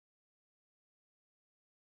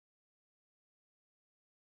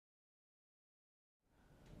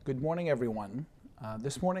Good morning, everyone.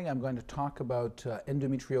 This morning I'm going to talk about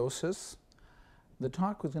endometriosis. The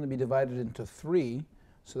talk was going to be divided into three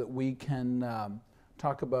so that we can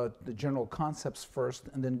talk about the general concepts first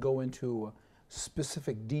and then go into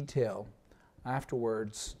specific detail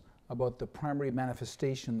afterwards about the primary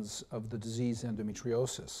manifestations of the disease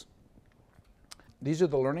endometriosis. These are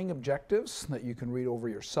the learning objectives that you can read over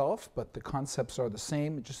yourself, but the concepts are the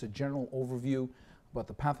same, just a general overview about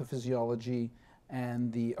the pathophysiology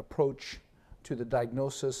and the approach to the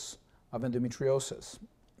diagnosis of endometriosis.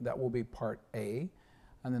 That will be part A.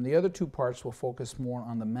 And then the other two parts will focus more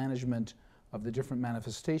on the management of the different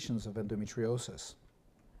manifestations of endometriosis.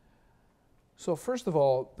 So first of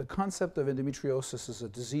all, the concept of endometriosis as a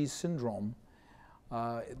disease syndrome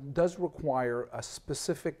it does require a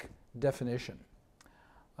specific definition.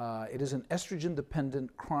 It is an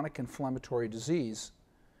estrogen-dependent chronic inflammatory disease,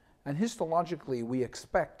 and histologically we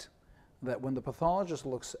expect that when the pathologist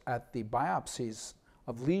looks at the biopsies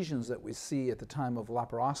of lesions that we see at the time of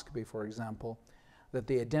laparoscopy, for example, that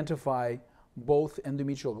they identify both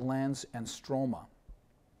endometrial glands and stroma.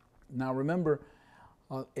 Now remember,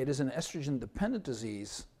 it is an estrogen-dependent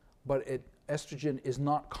disease, but estrogen is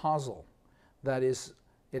not causal. That is,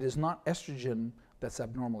 it is not estrogen that's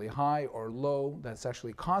abnormally high or low that's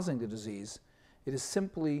actually causing the disease. It is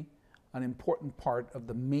simply an important part of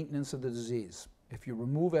the maintenance of the disease. If you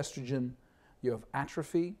remove estrogen, you have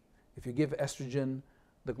atrophy. If you give estrogen,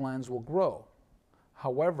 the glands will grow.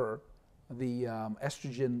 However, the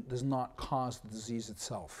estrogen does not cause the disease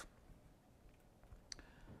itself.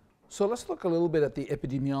 So let's look a little bit at the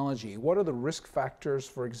epidemiology. What are the risk factors,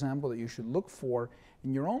 for example, that you should look for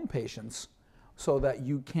in your own patients so that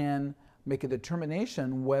you can make a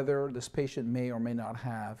determination whether this patient may or may not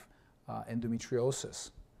have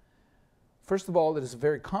endometriosis? First of all, it is a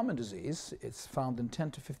very common disease. It's found in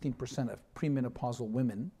 10 to 15% of premenopausal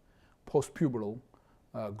women, postpubertal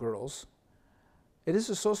girls. It is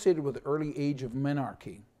associated with the early age of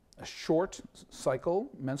menarche, a short cycle,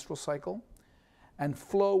 menstrual cycle, and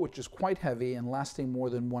flow which is quite heavy and lasting more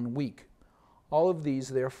than 1 week. All of these,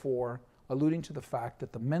 therefore, alluding to the fact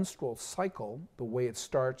that the menstrual cycle, the way it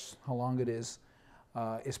starts, how long it is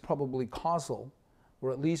probably causal,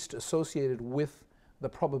 or at least associated with the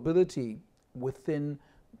probability within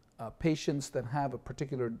patients that have a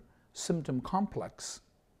particular symptom complex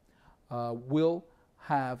will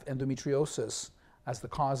have endometriosis as the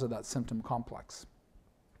cause of that symptom complex.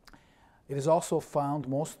 It is also found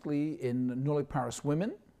mostly in nulliparous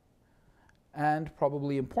women, and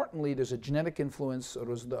probably importantly, there's a genetic influence, or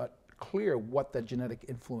it is not clear what that genetic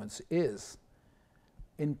influence is.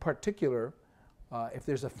 In particular, if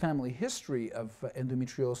there's a family history of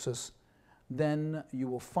endometriosis, then you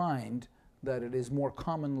will find that it is more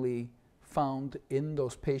commonly found in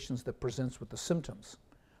those patients that presents with the symptoms.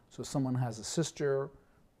 So someone has a sister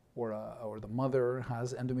or the mother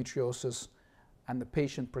has endometriosis, and the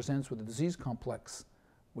patient presents with a disease complex,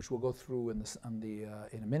 which we'll go through in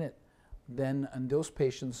a minute, then in those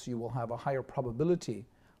patients you will have a higher probability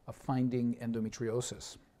of finding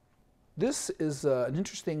endometriosis. This is an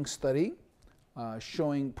interesting study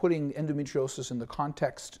putting endometriosis in the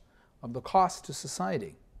context of the cost to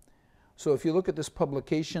society. So if you look at this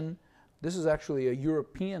publication, this is actually a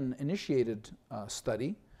European-initiated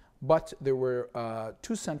study, but there were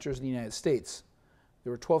 2 centers in the United States.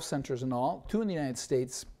 There were 12 centers in all, 2 in the United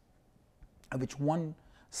States, of which 1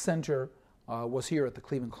 center was here at the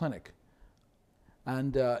Cleveland Clinic.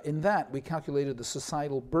 And in that, we calculated the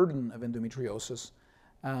societal burden of endometriosis,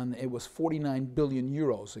 and it was 49 billion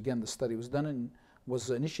euros. Again, the study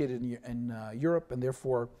was initiated in Europe, and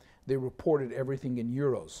therefore they reported everything in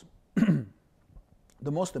euros.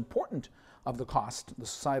 The most important of the cost, the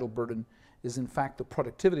societal burden, is in fact the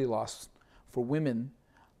productivity loss for women,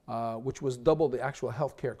 which was double the actual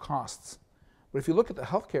healthcare costs. But if you look at the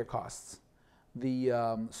healthcare costs, the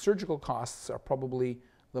surgical costs are probably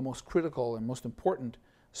the most critical and most important.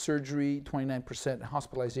 Surgery, 29%,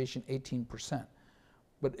 hospitalization, 18%.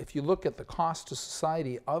 But if you look at the cost to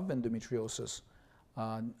society of endometriosis,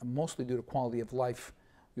 mostly due to quality of life,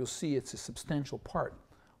 you'll see it's a substantial part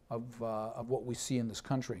of what we see in this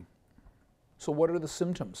country. So what are the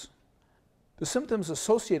symptoms? The symptoms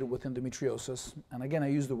associated with endometriosis, and again I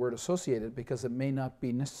use the word associated because it may not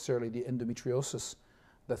be necessarily the endometriosis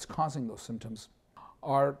that's causing those symptoms,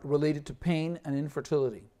 are related to pain and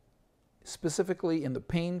infertility. Specifically in the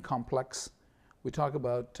pain complex, we talk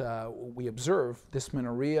about, we observe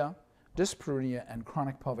dysmenorrhea, dyspareunia, and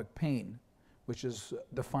chronic pelvic pain, which is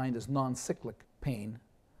defined as non-cyclic pain.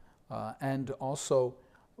 And also,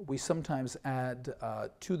 we sometimes add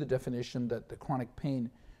to the definition that the chronic pain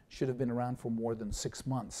should have been around for more than 6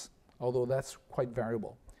 months, although that's quite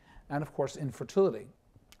variable. And of course, infertility.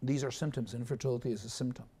 These are symptoms. Infertility is a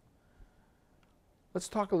symptom. Let's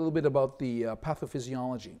talk a little bit about the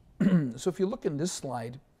pathophysiology. So if you look in this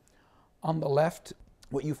slide, on the left,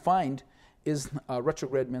 what you find is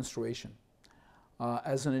retrograde menstruation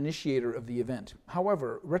as an initiator of the event.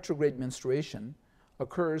 However, retrograde menstruation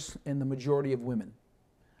occurs in the majority of women,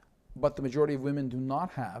 but the majority of women do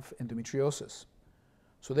not have endometriosis.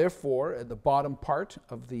 So therefore, at the bottom part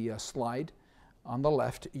of the slide on the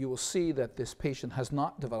left, you will see that this patient has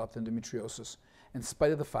not developed endometriosis, in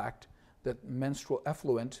spite of the fact that menstrual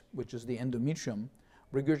effluent, which is the endometrium,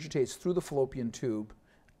 regurgitates through the fallopian tube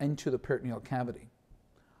into the peritoneal cavity.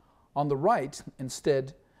 On the right,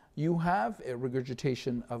 instead, you have a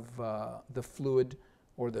regurgitation of the fluid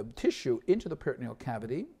or the tissue into the peritoneal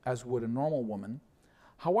cavity, as would a normal woman.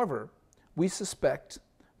 However, we suspect,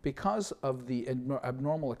 because of the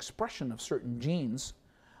abnormal expression of certain genes,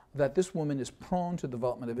 that this woman is prone to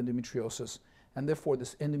development of endometriosis, and therefore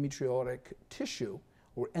this endometriotic tissue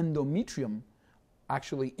or endometrium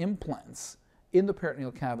actually implants in the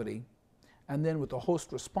peritoneal cavity, and then with the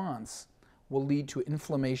host response will lead to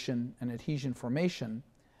inflammation and adhesion formation,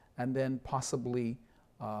 and then possibly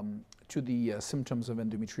to the symptoms of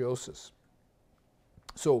endometriosis.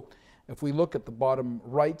 So if we look at the bottom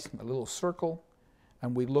right, a little circle,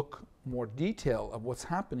 and we look more detail of what's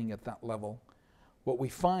happening at that level, what we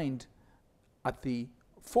find at the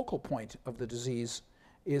focal point of the disease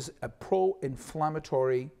is a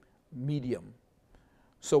pro-inflammatory medium.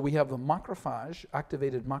 So we have the macrophage,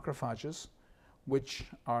 activated macrophages, which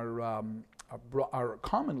are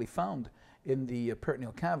commonly found in the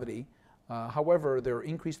peritoneal cavity. However, they're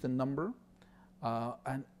increased in number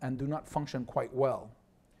and do not function quite well.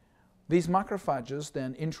 These macrophages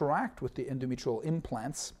then interact with the endometrial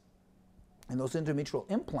implants, and those endometrial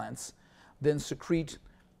implants then secrete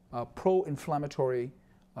pro-inflammatory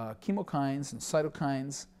chemokines and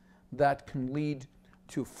cytokines that can lead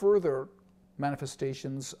to further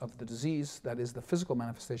manifestations of the disease, that is the physical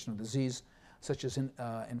manifestation of disease, such as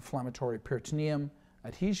inflammatory peritoneum,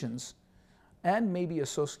 adhesions, and may be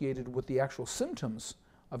associated with the actual symptoms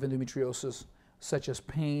of endometriosis, such as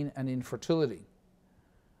pain and infertility.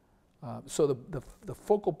 So the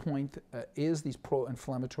focal point is these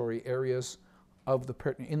pro-inflammatory areas of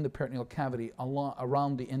in the peritoneal cavity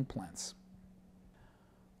around the implants.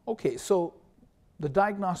 Okay, so the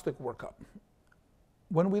diagnostic workup.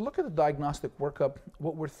 When we look at the diagnostic workup,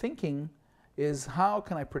 what we're thinking is, how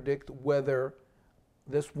can I predict whether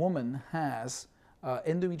this woman has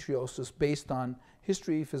endometriosis based on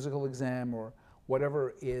history, physical exam, or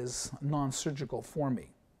whatever is non-surgical for me?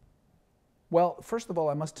 Well, first of all,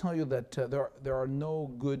 I must tell you that there are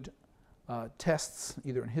no good tests,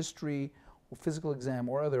 either in history or physical exam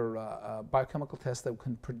or other biochemical tests, that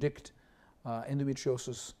can predict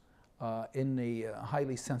endometriosis in a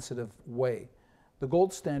highly sensitive way. The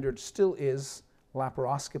gold standard still is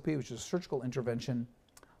laparoscopy, which is a surgical intervention.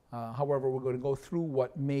 However, we're going to go through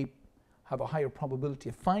what may have a higher probability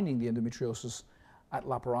of finding the endometriosis at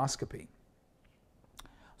laparoscopy.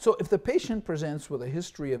 So if the patient presents with a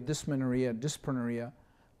history of dysmenorrhea, dyspareunia,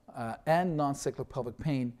 and non-cyclic pelvic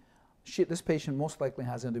pain, this patient most likely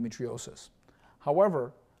has endometriosis.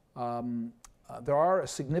 However, there are a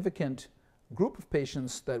significant group of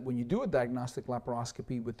patients that when you do a diagnostic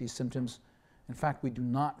laparoscopy with these symptoms, in fact, we do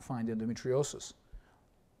not find endometriosis.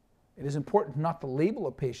 It is important not to label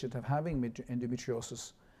a patient of having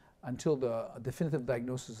endometriosis until the definitive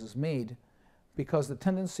diagnosis is made, because the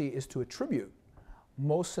tendency is to attribute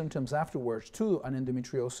most symptoms afterwards to an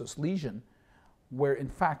endometriosis lesion, where in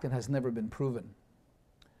fact it has never been proven.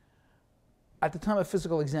 At the time of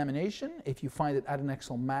physical examination, if you find an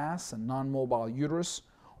adnexal mass, a non-mobile uterus,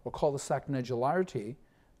 or cul-de-sac nodularity,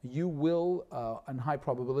 you will, in high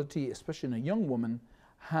probability, especially in a young woman,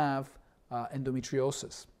 have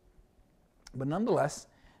endometriosis. But nonetheless,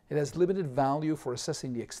 it has limited value for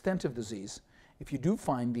assessing the extent of disease. If you do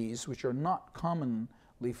find these, which are not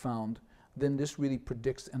commonly found, then this really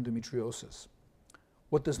predicts endometriosis.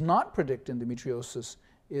 What does not predict endometriosis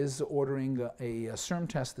is ordering a serum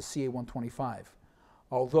test, the CA-125.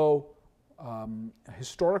 Although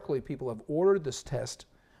historically people have ordered this test,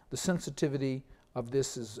 the sensitivity of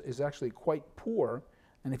this is actually quite poor,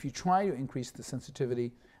 and if you try to increase the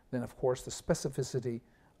sensitivity, then of course the specificity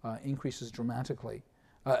decreases dramatically,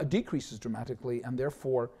 and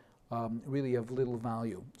therefore really of little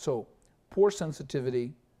value. So poor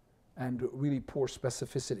sensitivity and really poor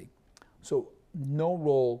specificity. So no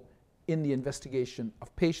role in the investigation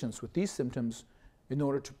of patients with these symptoms in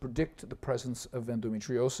order to predict the presence of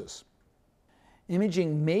endometriosis.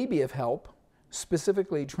 Imaging may be of help.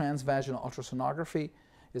 Specifically, transvaginal ultrasonography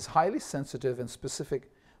is highly sensitive and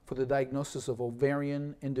specific for the diagnosis of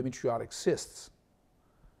ovarian endometriotic cysts.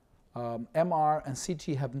 MR and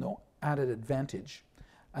CT have no added advantage,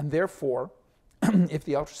 and therefore, if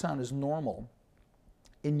the ultrasound is normal,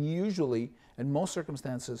 in most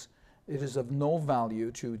circumstances, it is of no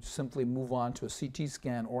value to simply move on to a CT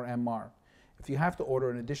scan or MR. If you have to order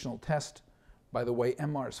an additional test, by the way,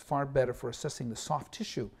 MR is far better for assessing the soft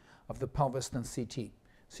tissue of the pelvis than CT.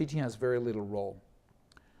 CT has very little role.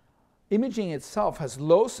 Imaging itself has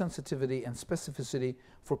low sensitivity and specificity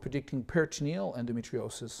for predicting peritoneal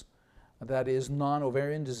endometriosis, that is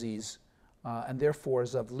non-ovarian disease, and therefore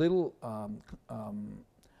is of little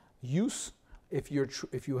use if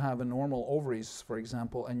you have a normal ovaries, for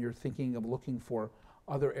example, and you're thinking of looking for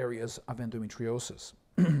other areas of endometriosis.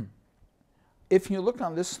 If you look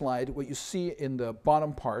on this slide, what you see in the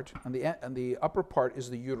bottom part, and the upper part is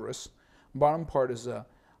the uterus, bottom part is a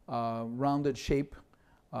rounded shape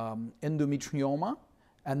endometrioma,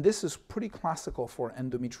 and this is pretty classical for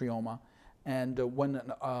endometrioma. And when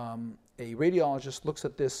a radiologist looks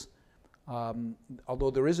at this, although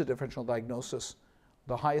there is a differential diagnosis,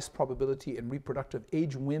 the highest probability in reproductive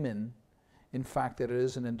age women, in fact, that it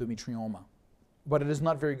is an endometrioma. But it is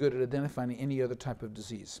not very good at identifying any other type of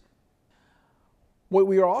disease. What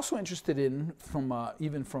we are also interested in,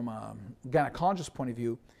 even from a gynecologist's point of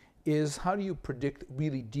view, is how do you predict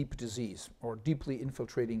really deep disease or deeply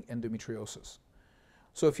infiltrating endometriosis?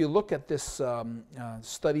 So if you look at this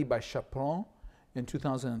study by Chaperon in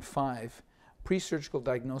 2005, pre-surgical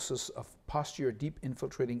diagnosis of posterior deep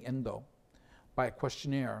infiltrating endo by a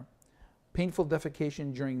questionnaire, painful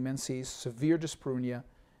defecation during menses, severe dyspareunia,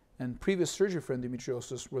 and previous surgery for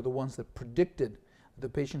endometriosis were the ones that predicted that the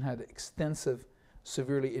patient had extensive,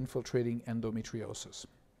 severely infiltrating endometriosis.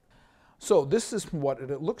 So this is what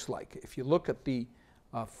it looks like. If you look at the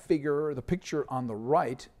picture on the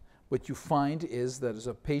right, what you find is that as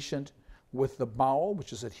a patient with the bowel,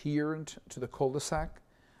 which is adherent to the cul-de-sac,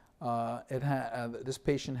 this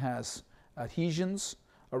patient has adhesions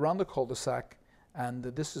around the cul-de-sac, and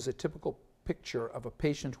this is a typical picture of a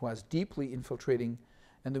patient who has deeply infiltrating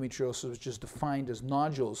endometriosis, which is defined as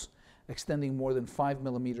nodules extending more than 5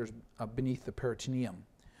 millimeters beneath the peritoneum.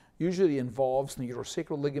 Usually involves the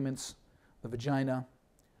uterosacral ligaments, the vagina,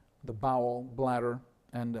 the bowel, bladder,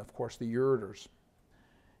 and of course the ureters.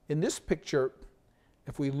 In this picture,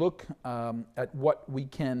 if we look at what we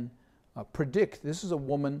can predict, this is a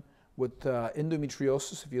woman with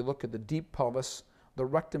endometriosis. If you look at the deep pelvis, the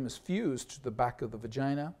rectum is fused to the back of the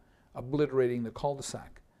vagina, obliterating the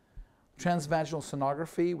cul-de-sac. Transvaginal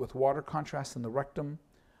sonography with water contrast in the rectum.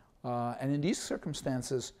 And in these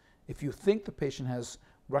circumstances, if you think the patient has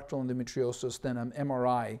rectal endometriosis, then an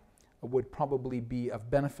MRI would probably be of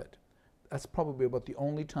benefit. That's probably about the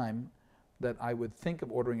only time that I would think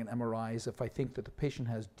of ordering an MRI is if I think that the patient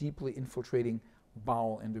has deeply infiltrating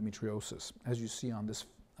bowel endometriosis, as you see on this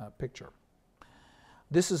picture.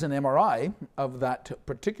 This is an MRI of that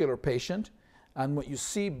particular patient, and what you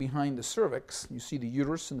see behind the cervix, you see the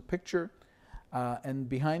uterus in the picture, and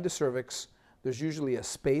behind the cervix there's usually a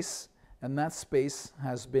space, and that space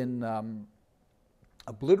has been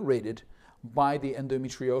obliterated by the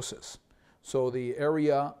endometriosis. So the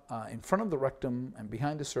area in front of the rectum and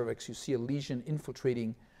behind the cervix, you see a lesion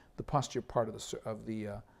infiltrating the posterior part of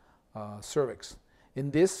the cervix.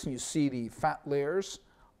 In this, you see the fat layers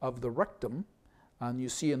of the rectum, and you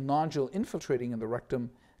see a nodule infiltrating in the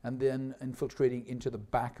rectum and then infiltrating into the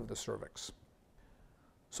back of the cervix.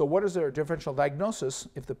 So what is their differential diagnosis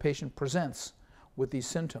if the patient presents with these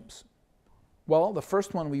symptoms? Well, the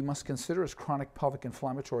first one we must consider is chronic pelvic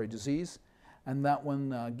inflammatory disease, and that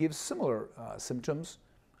one gives similar symptoms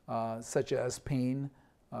such as pain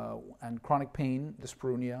and chronic pain,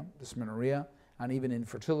 dyspareunia, dysmenorrhea, and even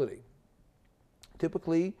infertility.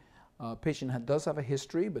 Typically, a patient does have a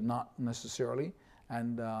history, but not necessarily,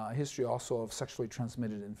 and a history also of sexually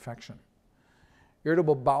transmitted infection.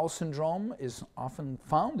 Irritable bowel syndrome is often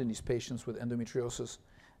found in these patients with endometriosis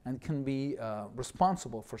and can be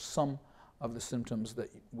responsible for some of the symptoms that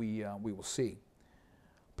we will see.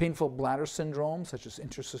 Painful bladder syndrome, such as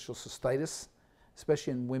interstitial cystitis,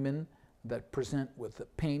 especially in women that present with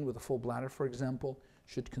pain with a full bladder, for example,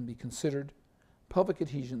 can be considered. Pelvic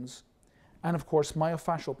adhesions, and of course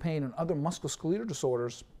myofascial pain and other musculoskeletal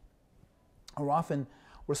disorders are often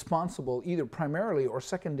responsible either primarily or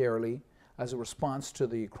secondarily as a response to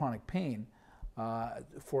the chronic pain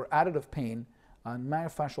for additive pain. And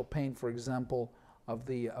myofascial pain, for example, of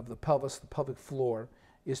the pelvis, the pelvic floor,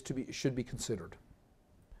 should be considered.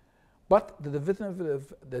 But the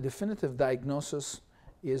definitive diagnosis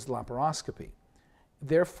is laparoscopy.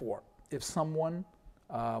 Therefore, if someone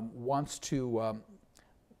wants to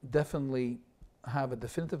definitely have a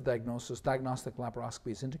definitive diagnosis, diagnostic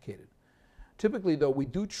laparoscopy is indicated. Typically, though, we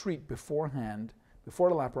do treat beforehand, before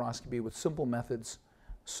the laparoscopy, with simple methods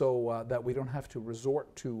so that we don't have to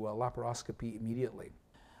resort to laparoscopy immediately.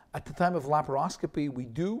 At the time of laparoscopy, we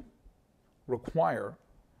do require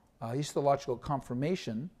histological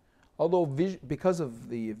confirmation, although because of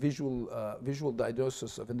the visual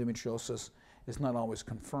diagnosis of endometriosis is not always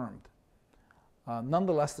confirmed.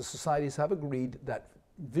 Nonetheless, the societies have agreed that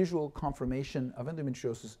visual confirmation of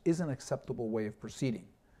endometriosis is an acceptable way of proceeding.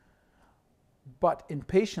 But in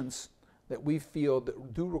patients that we feel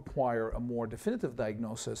that do require a more definitive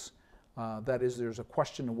diagnosis, that is, there's a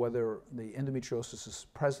question of whether the endometriosis is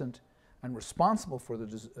present and responsible for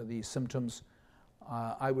the symptoms,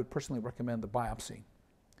 I would personally recommend the biopsy.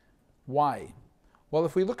 Why? Well,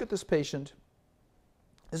 if we look at this patient,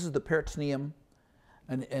 this is the peritoneum,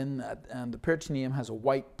 and the peritoneum has a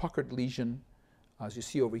white puckered lesion, as you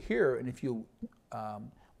see over here, and if you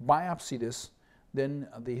biopsy this, then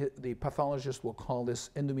the pathologist will call this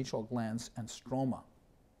endometrial glands and stroma.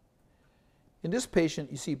 In this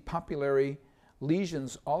patient, you see papillary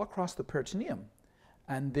lesions all across the peritoneum,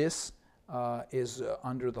 and this is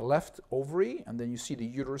under the left ovary, and then you see the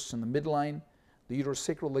uterus in the midline, the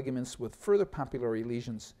uterosacral ligaments with further papillary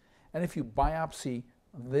lesions, and if you biopsy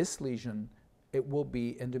this lesion, it will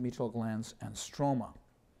be endometrial glands and stroma.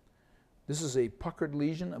 This is a puckered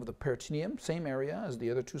lesion of the peritoneum, same area as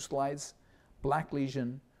the other two slides, black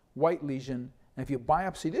lesion, white lesion, and if you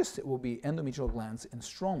biopsy this, it will be endometrial glands and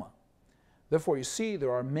stroma. Therefore, you see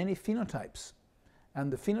there are many phenotypes,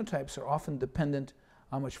 and the phenotypes are often dependent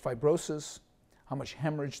on how much fibrosis, how much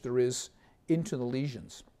hemorrhage there is into the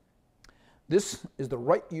lesions. This is the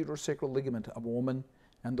right uterosacral ligament of a woman,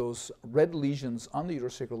 and those red lesions on the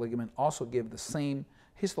uterosacral ligament also give the same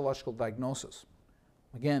histological diagnosis.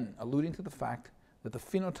 Again, alluding to the fact that the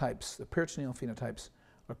phenotypes, the peritoneal phenotypes,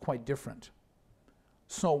 are quite different.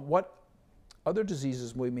 So what other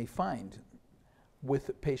diseases we may find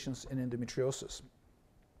with patients in endometriosis?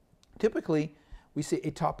 Typically, we see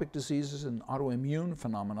atopic diseases and autoimmune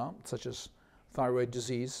phenomena, such as thyroid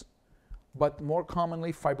disease, but more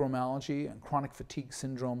commonly fibromyalgia and chronic fatigue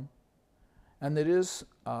syndrome. And it is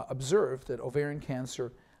observed that ovarian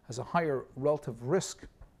cancer has a higher relative risk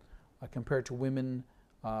compared to women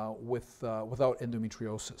without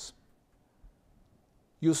endometriosis.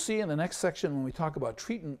 You'll see in the next section when we talk about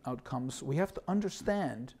treatment outcomes, we have to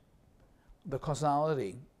understand the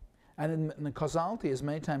causality, and the causality is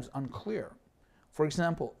many times unclear. For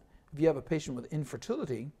example, if you have a patient with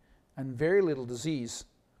infertility and very little disease,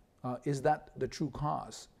 is that the true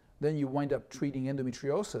cause? Then you wind up treating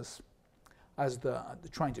endometriosis as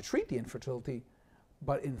trying to treat the infertility,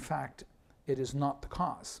 but in fact, it is not the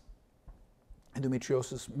cause.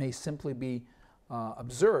 Endometriosis may simply be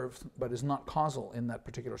observed, but is not causal in that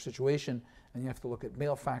particular situation, and you have to look at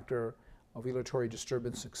male factor, ovulatory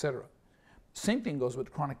disturbance, etc. Same thing goes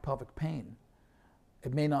with chronic pelvic pain.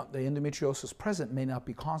 It may not, the endometriosis present may not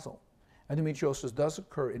be causal. Endometriosis does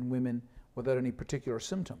occur in women without any particular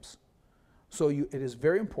symptoms. So it is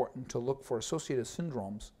very important to look for associated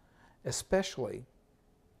syndromes, especially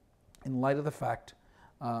in light of the fact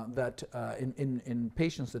that in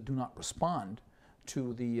patients that do not respond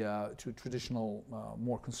to traditional,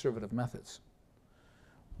 more conservative methods.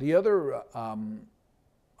 The other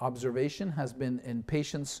observation has been in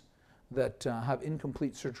patients that have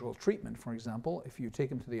incomplete surgical treatment. For example, if you take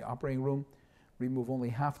them to the operating room, remove only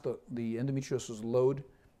half the endometriosis load,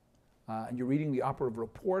 and you're reading the operative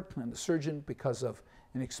report, and the surgeon, because of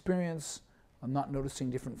inexperience, not noticing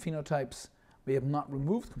different phenotypes, may have not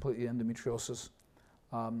removed completely endometriosis,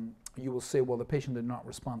 you will say, well, the patient did not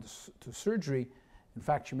respond to surgery. In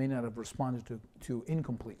fact, you may not have responded to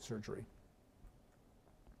incomplete surgery.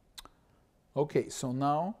 Okay, so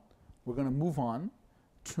now we're going to move on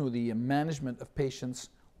to the management of patients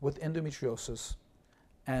with endometriosis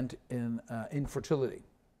and infertility.